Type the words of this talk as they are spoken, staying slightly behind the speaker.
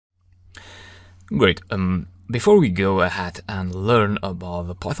Great. Before we go ahead and learn about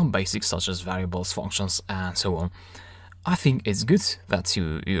the Python basics such as variables, functions, and so on, I think it's good that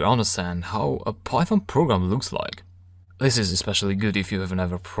you understand how a Python program looks like. This is especially good if you have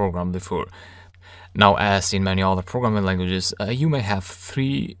never programmed before. Now, as in many other programming languages, you may have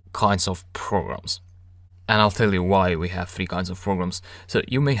three kinds of programs. And I'll tell you why we have three kinds of programs. So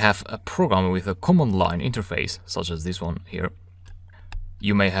you may have a program with a command line interface, such as this one here.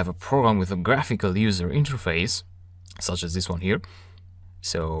 You may have a program with a graphical user interface, such as this one here.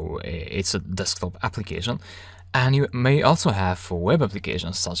 So it's a desktop application. And you may also have web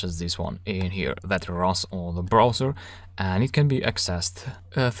applications, such as this one in here, that runs on the browser, and it can be accessed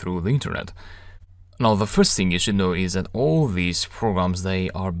through the internet. Now, the first thing you should know is that all these programs, they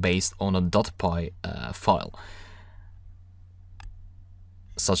are based on a .py file,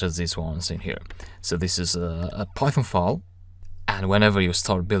 such as these ones in here. So this is a Python file, and whenever you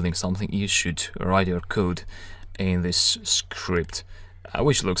start building something, you should write your code in this script,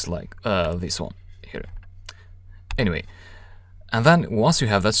 which looks like this one here. Anyway, and then once you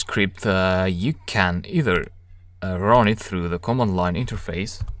have that script, you can either run it through the command line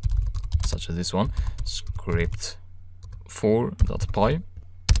interface, such as this one, script for.py,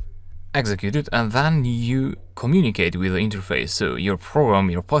 execute it, and then you communicate with the interface. So your program,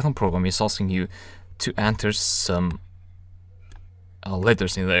 your Python program, is asking you to enter some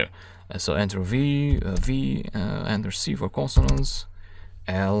letters in there. So enter V, enter C for consonants,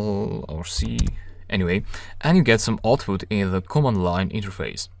 L or C, anyway, and you get some output in the command line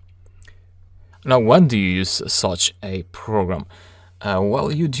interface. Now, when do you use such a program?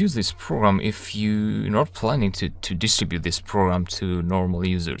 Well, you'd use this program if you're not planning to distribute this program to normal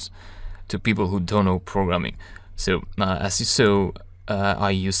users, to people who don't know programming. So, as you saw, I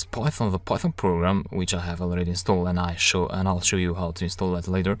use Python, the Python program, which I have already installed, and I'll show you how to install that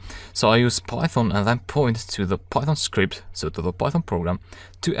later. So I use Python and then point to the Python script, so to the Python program,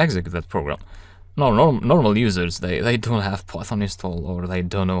 to execute that program. Now, normal users, they don't have Python installed, or they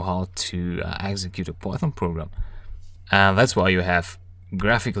don't know how to execute a Python program. And that's why you have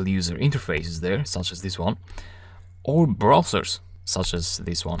graphical user interfaces there, such as this one, or browsers, such as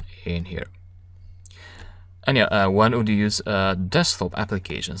this one in here. And yeah, when would you use a desktop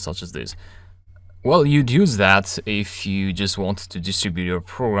application such as this? Well, you'd use that if you just want to distribute your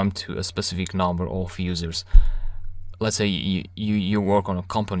program to a specific number of users. Let's say you work on a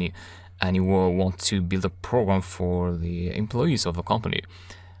company and you want to build a program for the employees of the company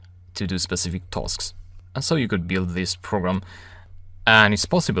to do specific tasks. And so you could build this program, and it's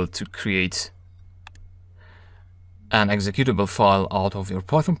possible to create an executable file out of your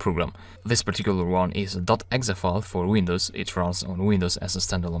Python program. This particular one is a .exe file for Windows. It runs on Windows as a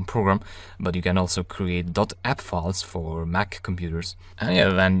standalone program, but you can also create .app files for Mac computers. And yeah,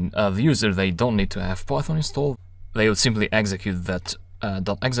 then the user, they don't need to have Python installed. They will simply execute that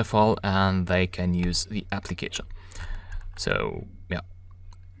 .exe file, and they can use the application. So yeah,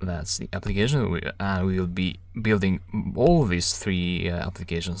 that's the application, and we will be building all these three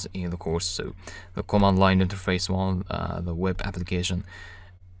applications in the course. So the command line interface one, the web application,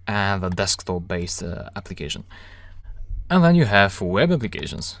 and the desktop-based application. And then you have web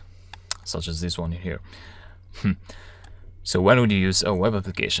applications, such as this one in here. So when would you use a web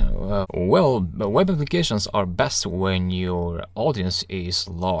application? Well, web applications are best when your audience is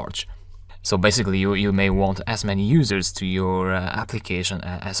large. So basically, you may want as many users to your application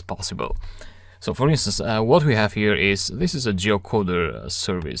as possible. So for instance, what we have here is, this is a geocoder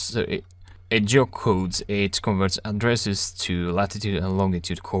service. So it geocodes, it converts addresses to latitude and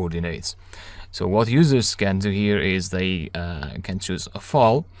longitude coordinates. So what users can do here is they can choose a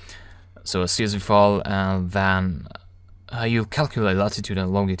file, so a CSV file, and then you calculate latitude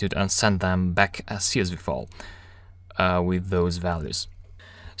and longitude and send them back as CSV file with those values.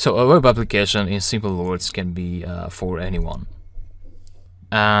 So a web application, in simple words, can be for anyone.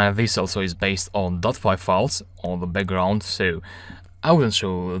 This also is based on .py files on the background, so I wouldn't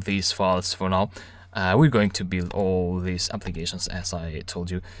show these files for now. We're going to build all these applications as I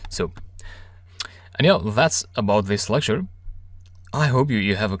told you. So, and yeah, that's about this lecture. I hope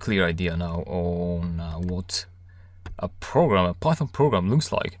you have a clear idea now on what a Python program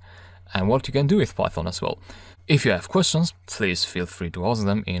looks like, and what you can do with Python as well. If you have questions, please feel free to ask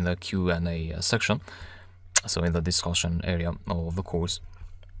them in the Q&A section, so in the discussion area of the course.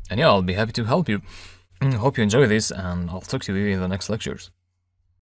 And yeah, I'll be happy to help you. Hope you enjoy this, and I'll talk to you in the next lectures.